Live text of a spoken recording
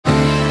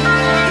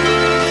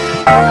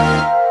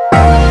Alrighty,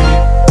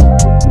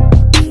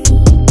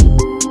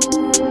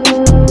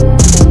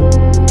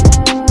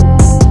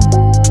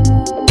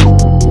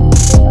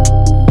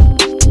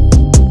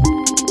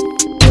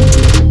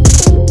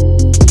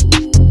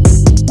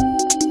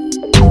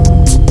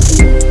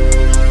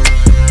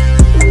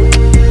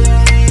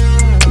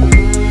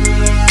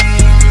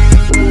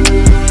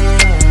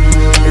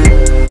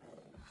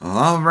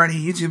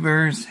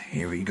 YouTubers,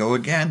 here we go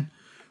again.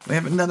 We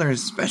have another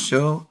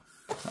special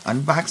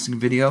unboxing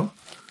video.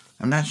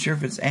 I'm not sure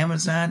if it's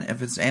Amazon.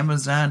 If it's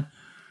Amazon,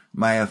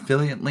 my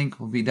affiliate link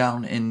will be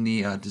down in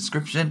the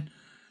description.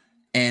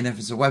 And if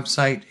it's a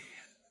website,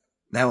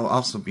 that will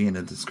also be in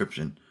the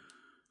description.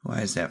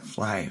 Why is that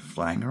fly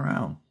flying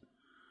around?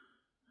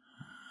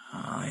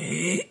 Oh,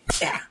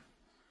 yeah.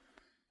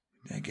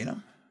 Did I get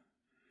him?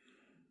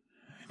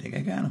 I think I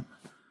got him.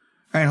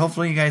 Alright,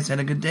 hopefully you guys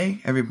had a good day.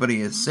 Everybody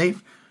is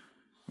safe.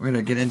 We're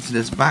going to get into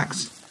this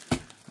box.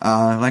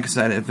 Like I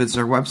said, if it's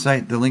our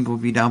website, the link will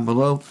be down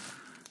below.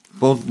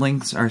 Both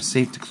links are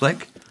safe to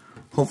click.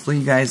 Hopefully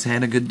you guys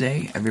had a good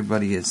day.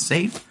 Everybody is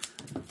safe.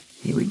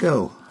 Here we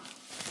go.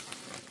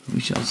 We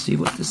shall see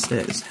what this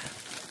says.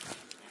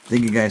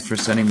 Thank you guys for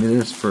sending me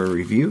this for a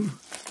review.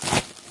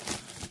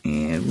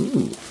 And,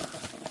 ooh,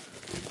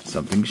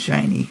 something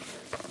shiny.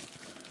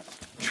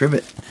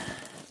 Tribit.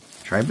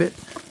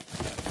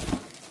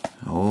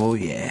 Oh,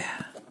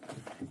 yeah.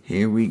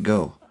 Here we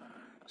go.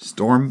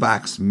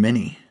 StormBox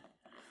Mini.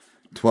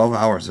 12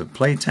 hours of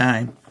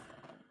playtime.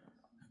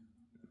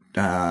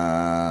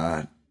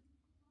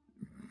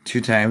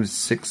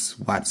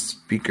 2x6 watt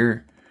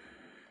speaker.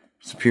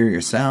 Superior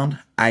sound.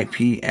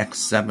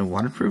 IPX7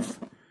 waterproof.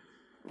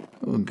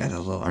 Oh, got a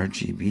little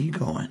RGB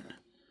going.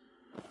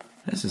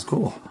 This is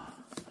cool.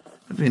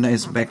 It'd be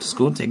nice back to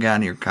school. Take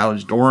on your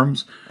college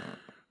dorms,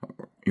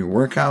 your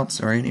workouts,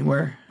 or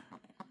anywhere.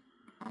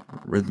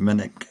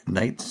 Rhythmic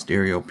night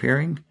stereo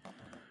pairing.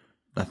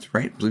 Left,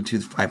 right,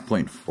 Bluetooth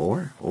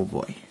 5.4. Oh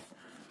boy.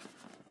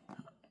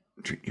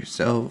 Treat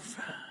yourself.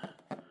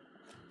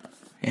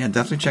 Yeah,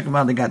 definitely check them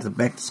out. They got the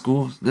back to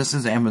school. This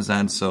is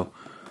Amazon, so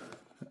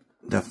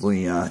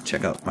definitely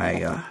check out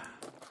my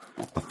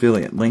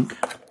affiliate link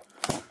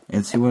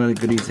and see what other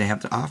goodies they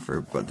have to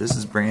offer. But this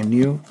is brand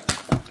new.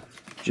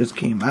 Just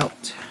came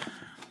out.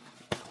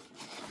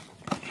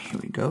 Here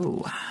we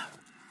go.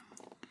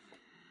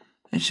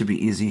 It should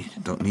be easy.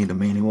 Don't need a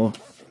manual.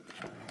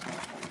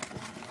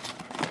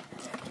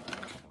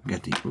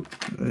 Got the,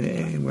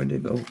 hey, where'd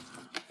it go?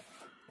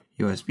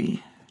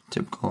 USB,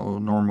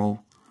 typical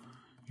normal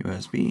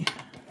USB.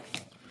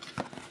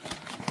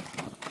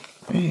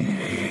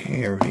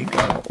 Here we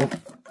go. Oh.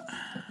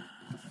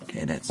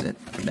 Okay, that's it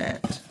for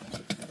that.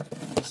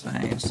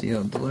 Signed,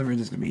 sealed, delivered.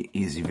 This is gonna be an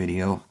easy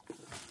video.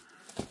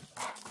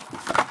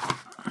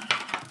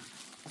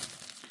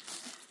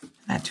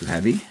 Not too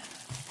heavy.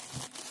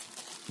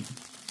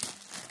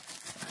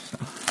 So,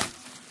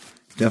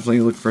 definitely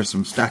look for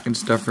some stocking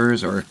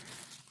stuffers or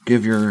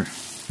give your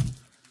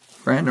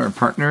friend or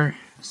partner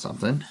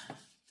something.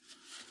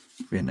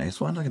 Be a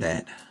nice one. Look at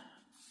that.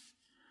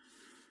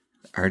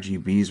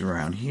 RGBs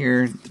around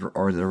here,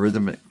 or the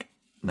rhythmic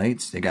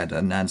nights. They got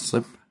a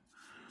non-slip.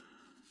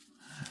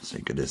 Let's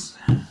look at this.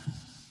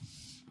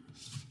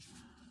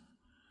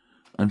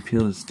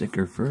 Unpeel the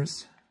sticker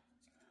first.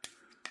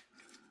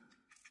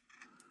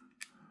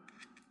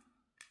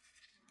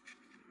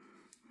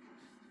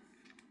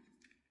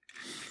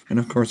 And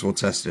of course, we'll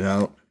test it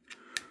out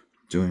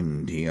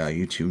doing the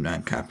YouTube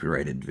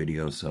non-copyrighted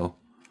video. So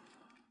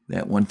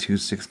that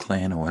 126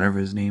 Clan or whatever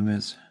his name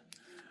is.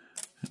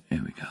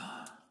 There we go.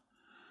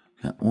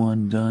 Got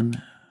one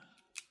done.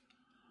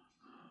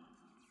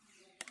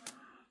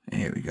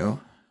 There we go.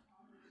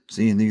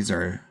 See, and these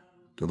are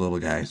the little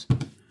guys.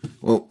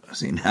 Whoa,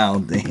 see, now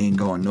they ain't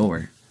going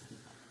nowhere.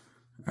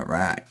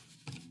 Alright.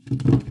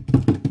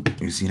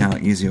 You see how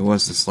easy it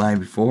was to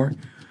slide before?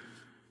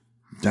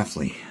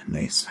 Definitely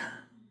nice.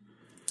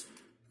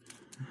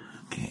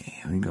 Okay,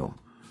 here we go.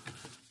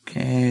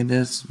 Okay,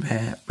 this,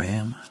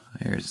 bam.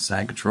 There's the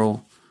side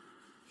control.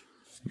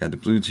 Got the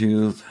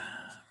Bluetooth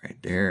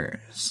right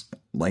there.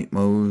 Light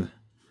mode.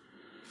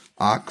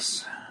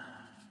 Aux.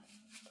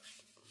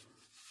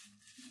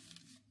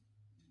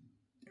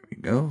 There we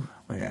go.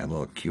 We got a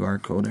little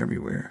QR code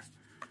everywhere.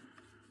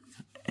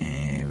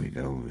 And we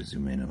go.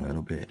 Zoom in a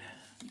little bit.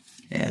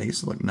 Yeah,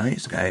 these look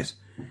nice, guys.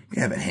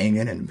 You have it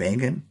hanging and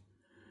banging.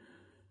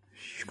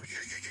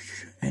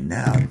 And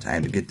now,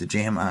 time to get the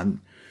jam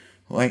on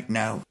right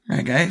now.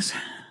 Alright, guys.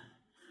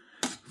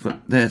 For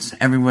this,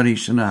 everybody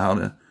should know how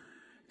to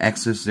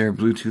access their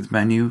Bluetooth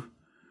menu.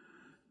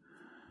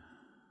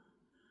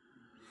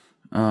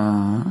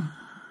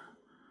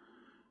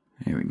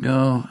 Here we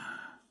go.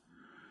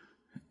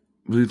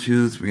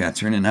 Bluetooth, we got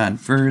to turn it on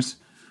first.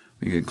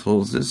 We could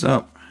close this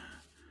up.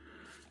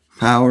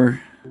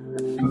 Power.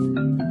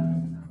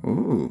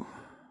 Ooh.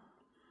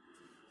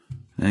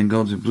 Then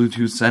go to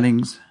Bluetooth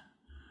settings.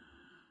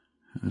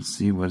 Let's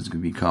see what it's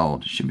going to be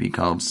called. It should be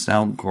called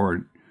Sound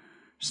Cord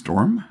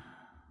Storm.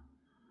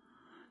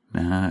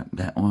 Not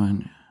that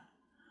one.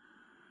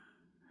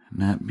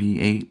 Not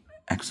B8,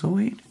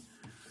 X08?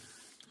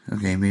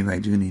 Okay, maybe I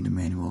do need a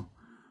manual.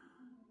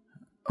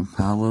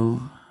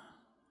 Apollo.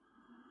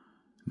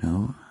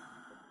 No.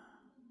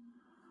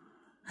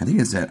 I think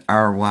it's that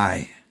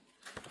RY.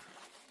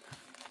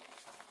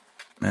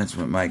 That's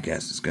what my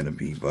guess is going to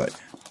be, but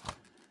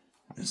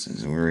this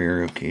is a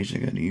rare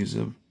occasion. I got to use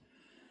a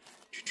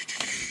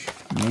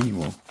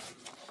manual.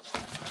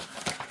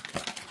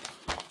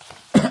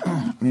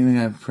 Maybe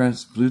I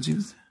press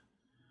Bluetooth.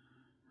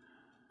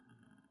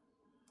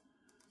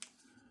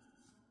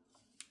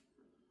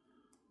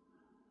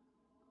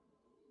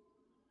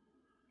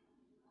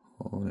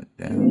 Hold it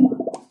down.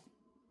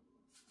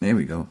 There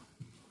we go.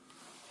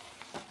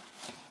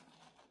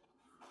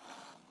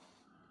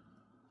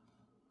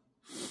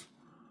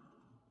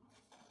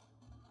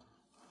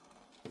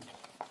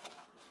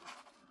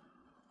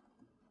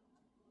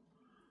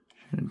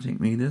 Shouldn't take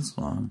me this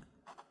long.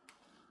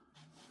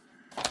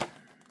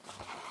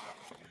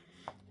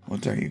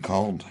 What are you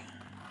called?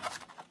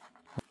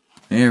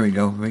 There we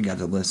go. We got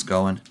the list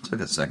going. Took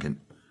a second.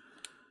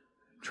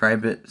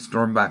 Tribit,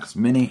 StormBox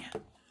Mini.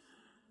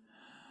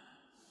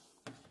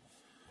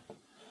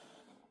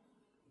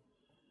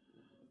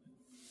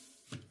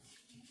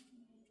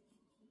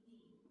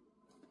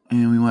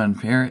 And we want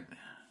to pair it.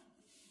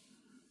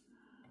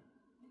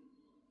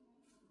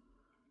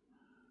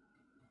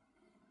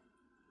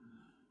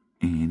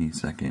 Any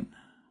second.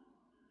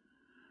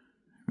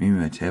 Maybe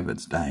my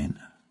tablet's dying.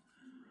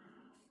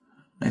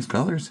 Nice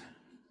colors.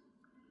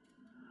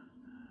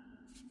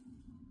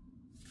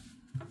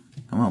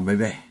 Come on,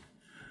 baby.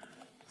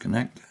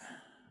 Connect.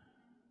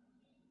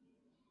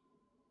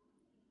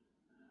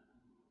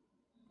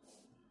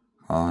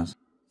 Pause.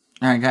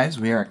 Alright, guys,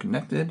 we are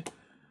connected.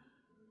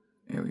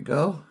 There we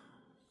go.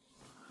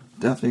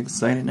 Definitely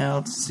excited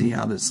now to see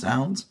how this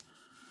sounds.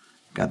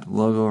 Got the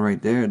logo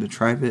right there, the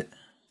Tribit.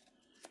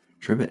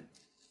 Tribit.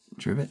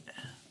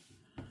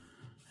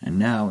 And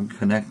now we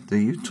connect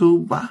the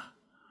YouTube.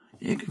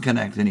 You can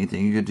connect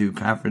anything. You could do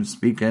conference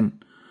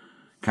speaking,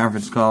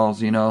 conference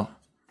calls, you know,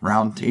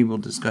 round table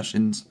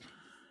discussions.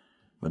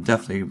 But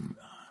definitely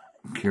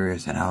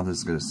curious at how this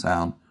is going to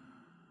sound.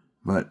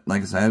 But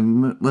like I said, I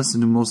listen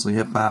to mostly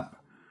hip hop.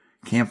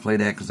 Can't play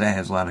that because that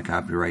has a lot of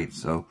copyright.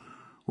 So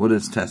we'll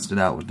just test it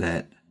out with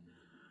that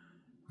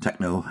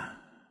techno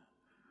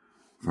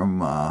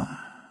from,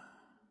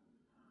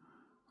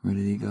 where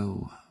did he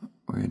go?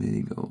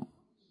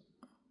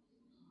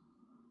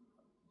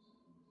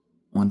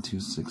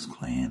 126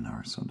 Clan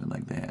or something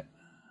like that.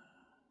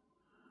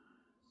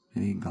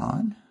 Is he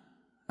gone?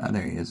 Oh,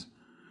 there he is.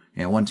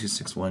 Yeah,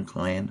 1261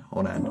 Clan.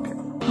 Hold on. Okay.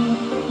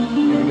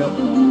 Here we go.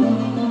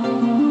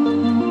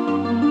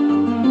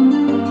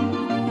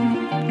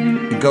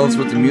 It goes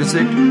with the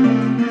music.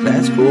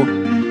 That's cool.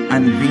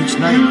 On the beach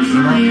night, you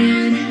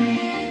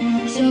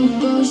know. So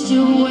close to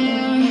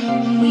where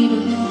we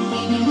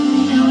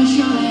belong. Now it's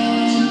your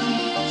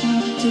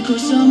land to go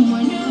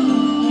somewhere new.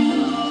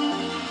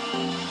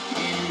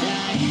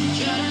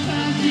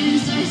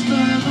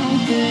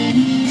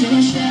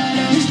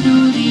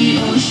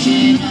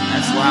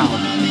 That's loud. I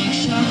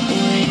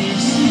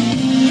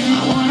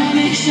wanna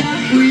make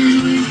shockwaves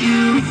with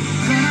you.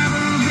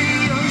 Follow the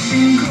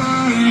ocean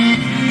current.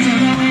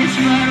 Tell it's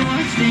right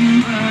what's been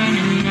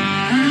burning. I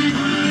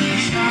wanna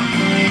make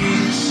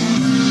shockwaves.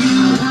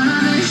 I wanna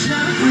make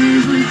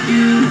shockwaves with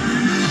you.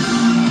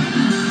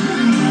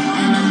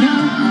 And I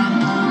know I'm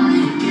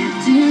only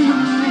getting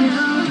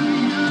higher.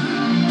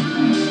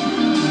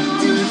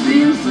 Till it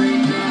feels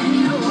like that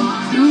you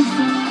walk through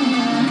fire.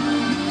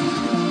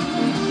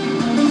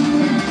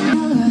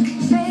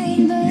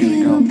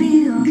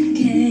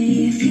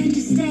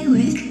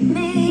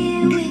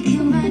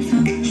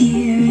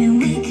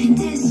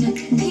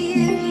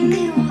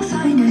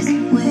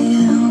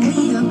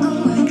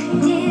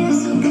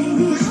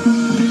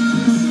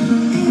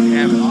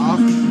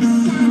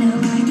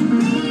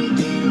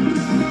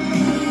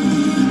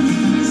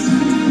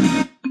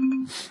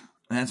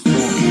 That's full.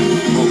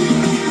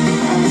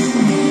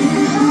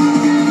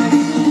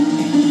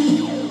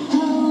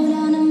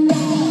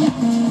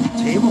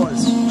 Table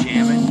is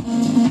jamming.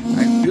 I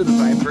feel the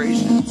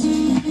vibrations.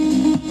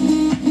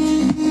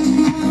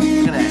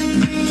 Look at that.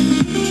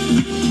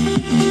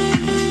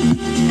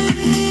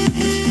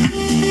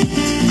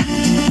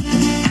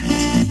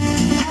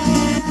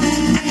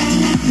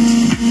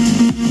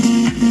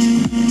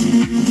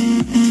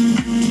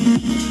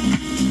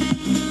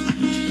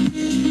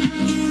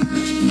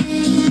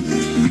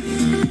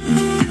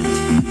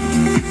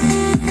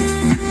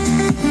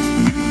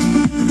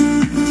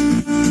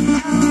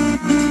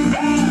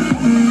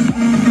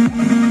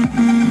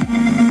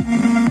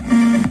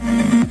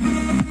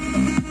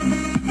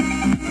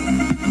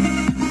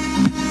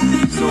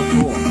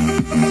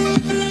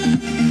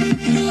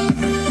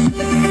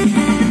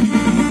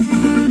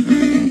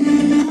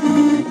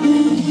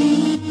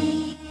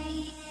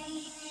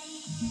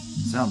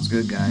 Sounds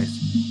good, guys.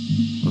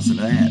 Listen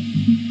to that.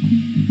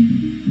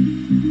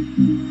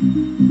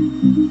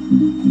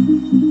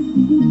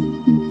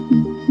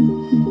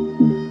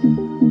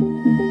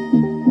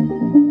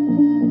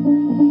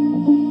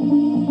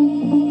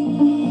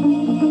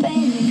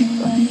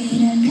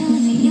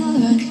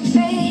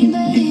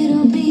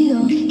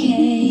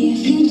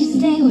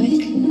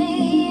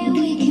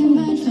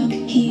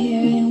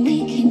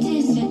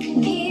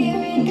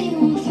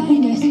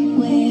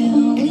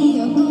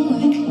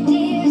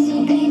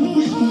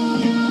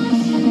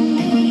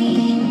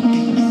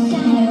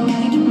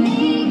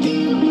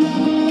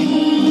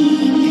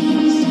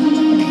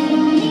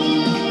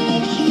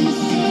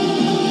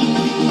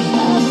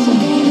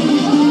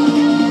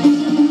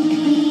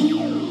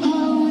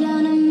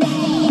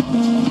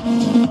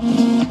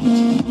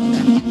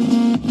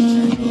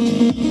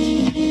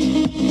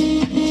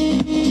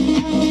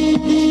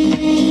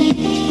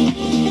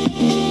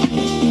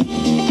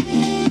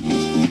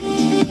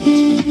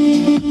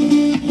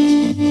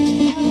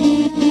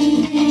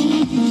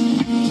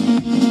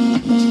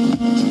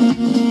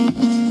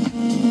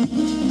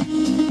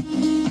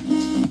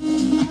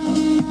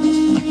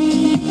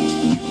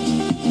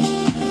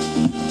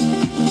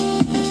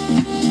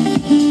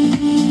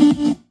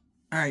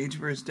 Alright,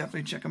 YouTubers,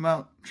 definitely check them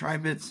out.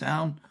 Tribit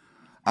Sound.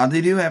 They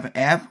do have an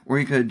app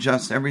where you could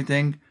adjust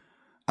everything.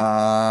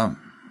 Let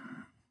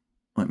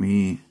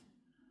me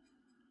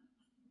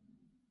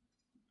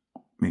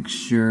make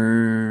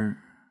sure.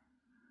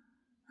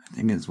 I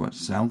think it's what,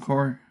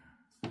 Soundcore?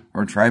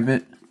 Or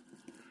Tribit?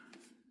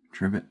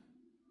 Tribit.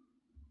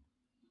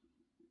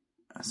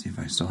 Let's see if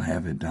I still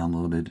have it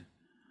downloaded.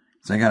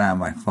 So I got it on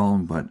my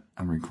phone, but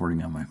I'm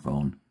recording on my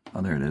phone.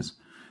 Oh, there it is.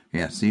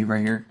 Yeah, see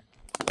right here?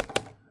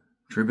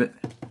 Tribit.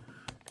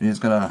 And it's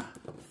gonna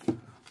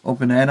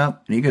open that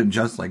up, and you can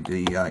adjust like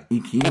the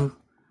EQ,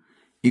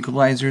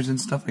 equalizers and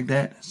stuff like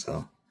that.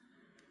 So,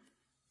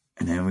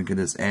 and then we could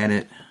just add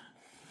it.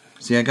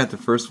 See, I got the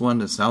first one,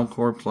 the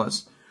Soundcore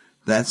Plus.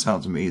 That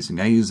sounds amazing.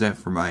 I use that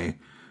for my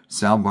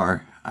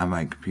soundbar on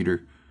my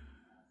computer.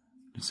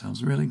 It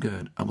sounds really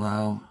good.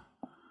 Allow,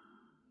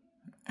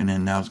 and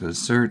then now it's gonna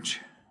search.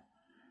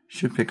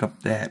 Should pick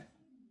up that.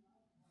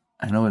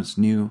 I know it's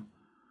new,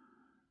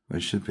 but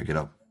it should pick it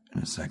up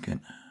in a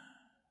second.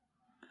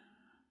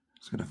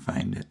 Just gotta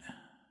find it.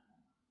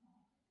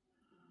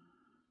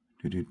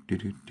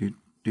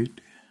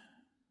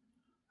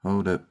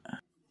 Hold up.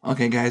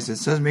 Okay, guys, it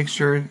says make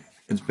sure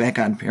it's back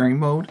on pairing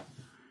mode,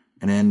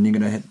 and then you're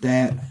gonna hit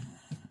that,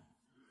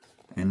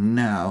 and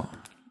now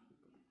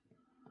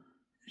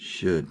it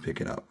should pick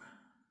it up.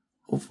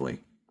 Hopefully.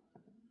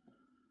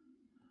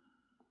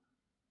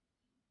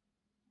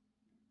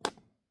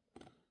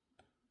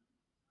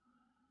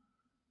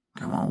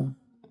 Come on.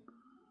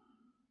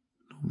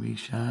 Don't be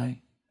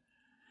shy.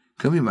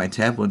 Could be my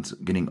tablet's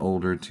getting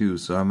older too,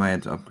 so I might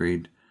have to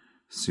upgrade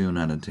soon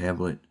on a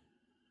tablet.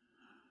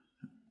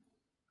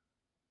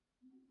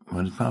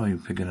 But it's probably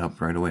pick it up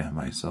right away on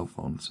my cell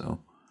phone, so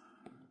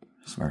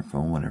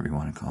smartphone, whatever you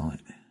want to call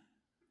it.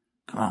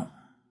 Come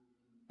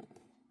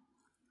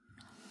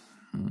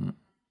on.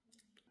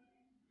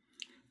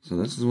 So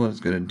this is what it's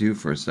gonna do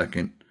for a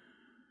second.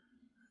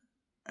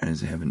 I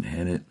just haven't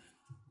had it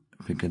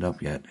pick it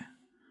up yet.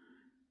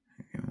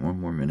 Okay, one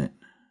more minute.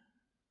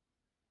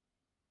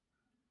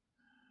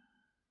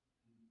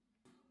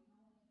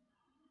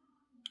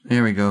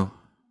 There we go.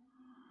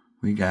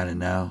 We got it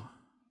now.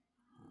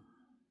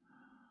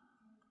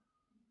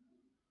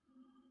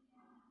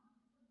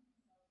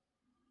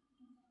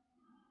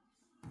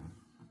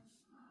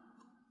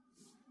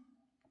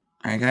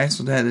 Alright guys,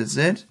 so that is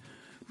it.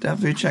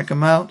 Definitely check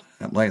them out.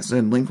 Like I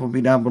said, link will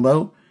be down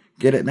below.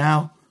 Get it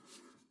now.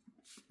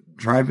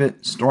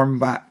 Tribit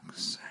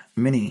StormBox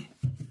Mini.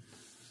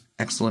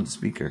 Excellent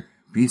speaker.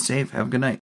 Be safe. Have a good night.